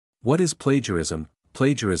What is plagiarism?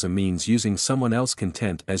 Plagiarism means using someone else's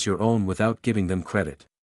content as your own without giving them credit.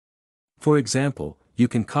 For example, you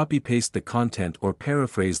can copy-paste the content or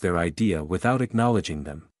paraphrase their idea without acknowledging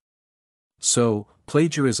them. So,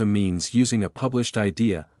 plagiarism means using a published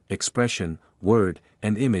idea, expression, word,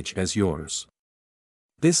 and image as yours.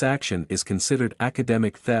 This action is considered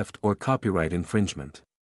academic theft or copyright infringement.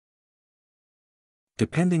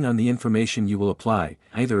 Depending on the information you will apply,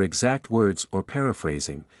 either exact words or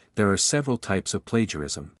paraphrasing, there are several types of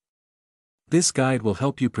plagiarism. This guide will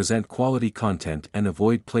help you present quality content and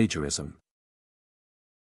avoid plagiarism.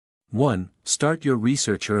 1. Start your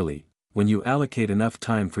research early. When you allocate enough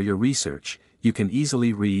time for your research, you can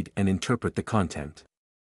easily read and interpret the content.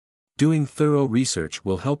 Doing thorough research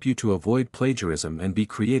will help you to avoid plagiarism and be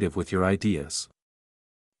creative with your ideas.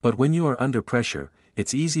 But when you are under pressure,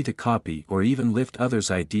 it's easy to copy or even lift others'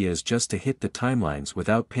 ideas just to hit the timelines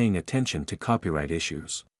without paying attention to copyright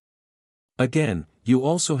issues. Again, you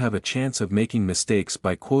also have a chance of making mistakes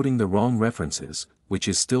by quoting the wrong references, which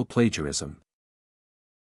is still plagiarism.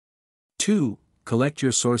 2. Collect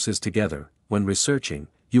your sources together. When researching,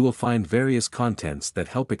 you will find various contents that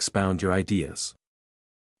help expound your ideas.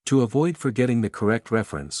 To avoid forgetting the correct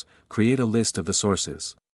reference, create a list of the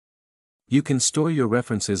sources. You can store your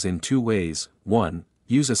references in two ways. 1.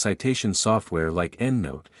 Use a citation software like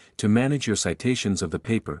EndNote to manage your citations of the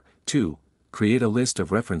paper. 2. Create a list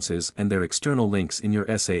of references and their external links in your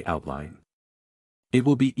essay outline. It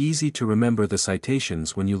will be easy to remember the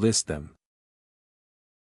citations when you list them.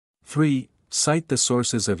 3. Cite the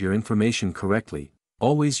sources of your information correctly.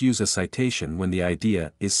 Always use a citation when the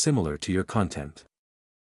idea is similar to your content.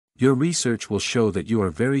 Your research will show that you are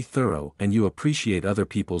very thorough and you appreciate other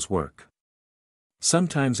people's work.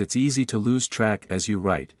 Sometimes it's easy to lose track as you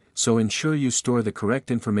write, so ensure you store the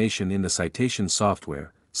correct information in the citation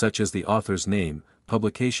software, such as the author's name,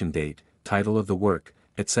 publication date, title of the work,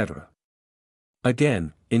 etc.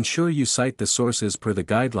 Again, ensure you cite the sources per the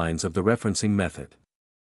guidelines of the referencing method.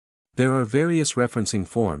 There are various referencing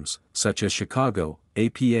forms, such as Chicago,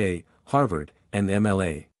 APA, Harvard, and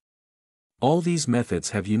MLA. All these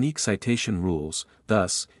methods have unique citation rules,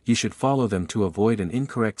 thus, you should follow them to avoid an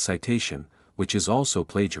incorrect citation, which is also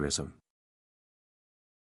plagiarism.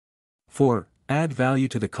 4. Add value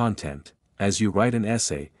to the content. As you write an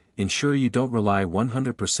essay, ensure you don't rely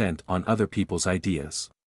 100% on other people's ideas.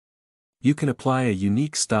 You can apply a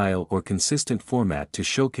unique style or consistent format to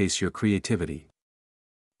showcase your creativity.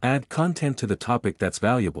 Add content to the topic that's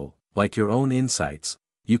valuable, like your own insights.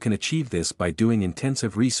 You can achieve this by doing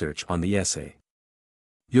intensive research on the essay.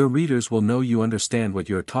 Your readers will know you understand what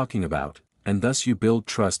you're talking about, and thus you build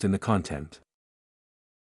trust in the content.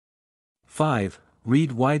 5.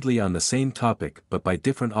 Read widely on the same topic but by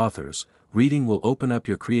different authors. Reading will open up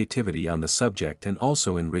your creativity on the subject and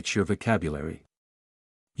also enrich your vocabulary.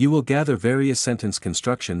 You will gather various sentence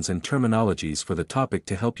constructions and terminologies for the topic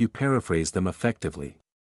to help you paraphrase them effectively.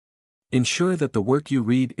 Ensure that the work you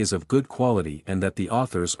read is of good quality and that the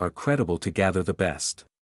authors are credible to gather the best.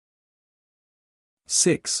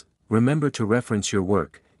 6. Remember to reference your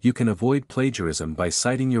work. You can avoid plagiarism by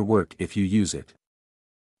citing your work if you use it.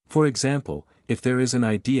 For example, if there is an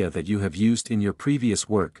idea that you have used in your previous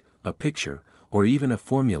work, a picture, or even a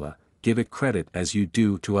formula, give it credit as you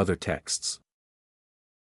do to other texts.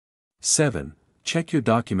 7. Check your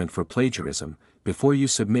document for plagiarism. Before you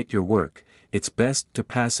submit your work, it's best to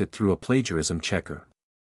pass it through a plagiarism checker.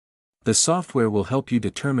 The software will help you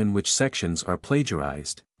determine which sections are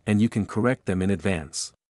plagiarized, and you can correct them in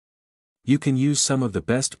advance. You can use some of the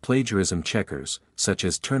best plagiarism checkers, such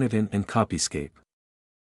as Turnitin and Copyscape.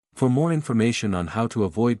 For more information on how to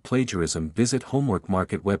avoid plagiarism, visit Homework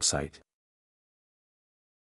Market website.